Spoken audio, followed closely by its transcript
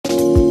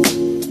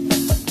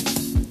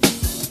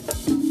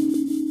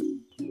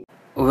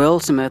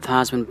Will Smith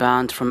has been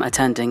banned from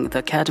attending the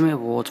Academy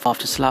Awards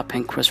after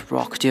slapping Chris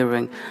Rock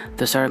during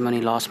the ceremony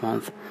last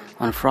month.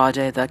 On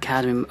Friday, the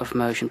Academy of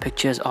Motion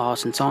Pictures,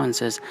 Arts and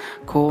Sciences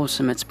called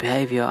Smith's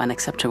behavior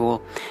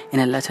unacceptable in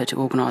a letter to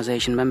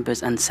organization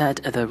members and said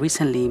the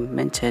recently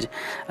minted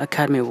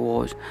Academy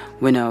Award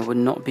winner would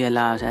not be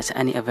allowed at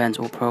any events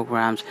or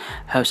programs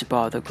hosted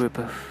by the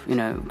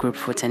group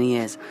for 10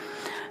 years.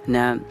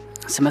 Now,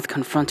 Smith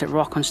confronted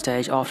Rock on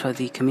stage after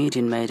the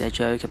comedian made a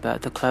joke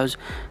about the close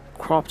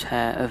cropped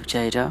hair of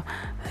Jada,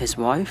 his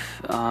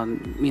wife,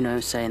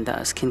 saying that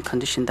a skin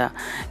condition that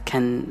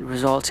can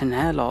result in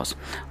hair loss.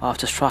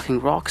 After striking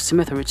Rock,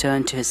 Smith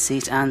returned to his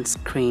seat and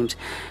screamed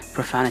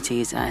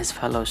profanities at his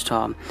fellow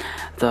star.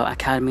 The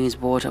Academy's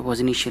board was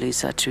initially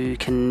set to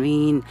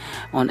convene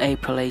on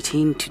April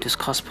 18 to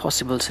discuss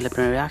possible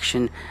disciplinary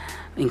action,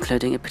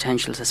 including a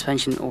potential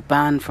suspension or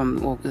ban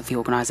from the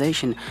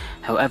organization.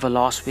 However,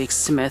 last week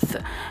Smith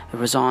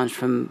resigned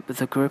from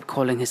the group,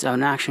 calling his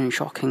own action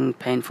shocking,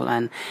 painful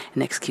and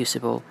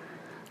inexcusable.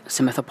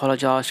 Smith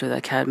apologized to the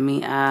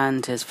Academy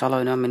and his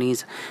fellow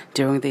nominees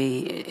during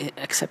the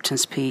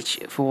acceptance speech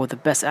for the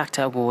Best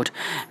Actor award,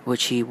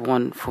 which he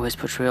won for his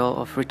portrayal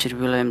of Richard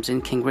Williams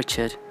in King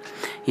Richard.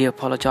 He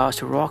apologized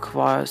to Rock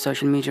via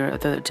social media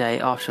the day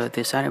after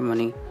the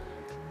ceremony.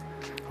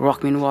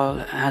 Rock, meanwhile,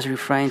 has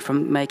refrained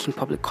from making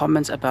public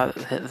comments about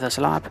the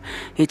slap.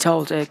 He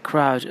told a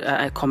crowd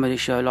at a comedy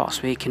show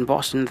last week in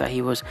Boston that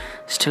he was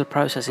still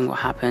processing what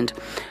happened.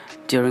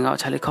 During our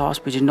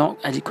telecast, we did not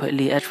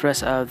adequately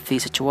address the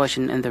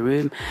situation in the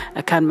room.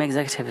 Academy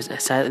executives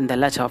said in their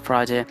letter on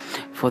Friday,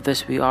 "For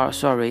this we are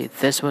sorry.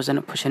 This was an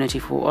opportunity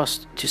for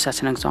us to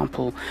set an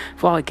example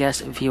for our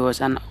guests,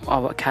 viewers and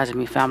our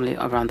Academy family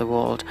around the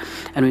world,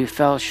 and we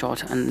fell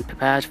short and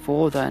prepared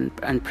for the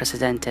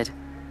unprecedented."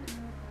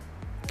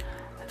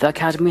 The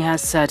Academy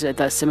has said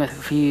that Smith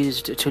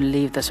refused to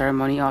leave the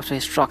ceremony after he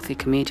struck the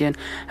comedian.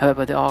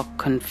 However, there are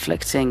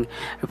conflicting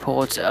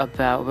reports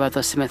about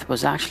whether Smith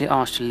was actually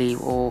asked to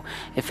leave or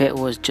if it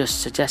was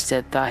just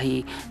suggested that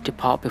he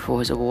depart before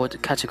his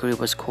award category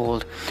was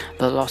called.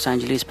 The Los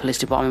Angeles Police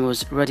Department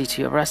was ready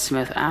to arrest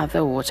Smith at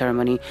the award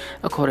ceremony,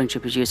 according to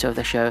producer of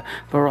the show,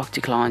 but Rock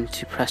declined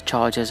to press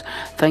charges.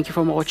 Thank you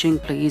for watching.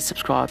 Please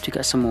subscribe to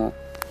get some more.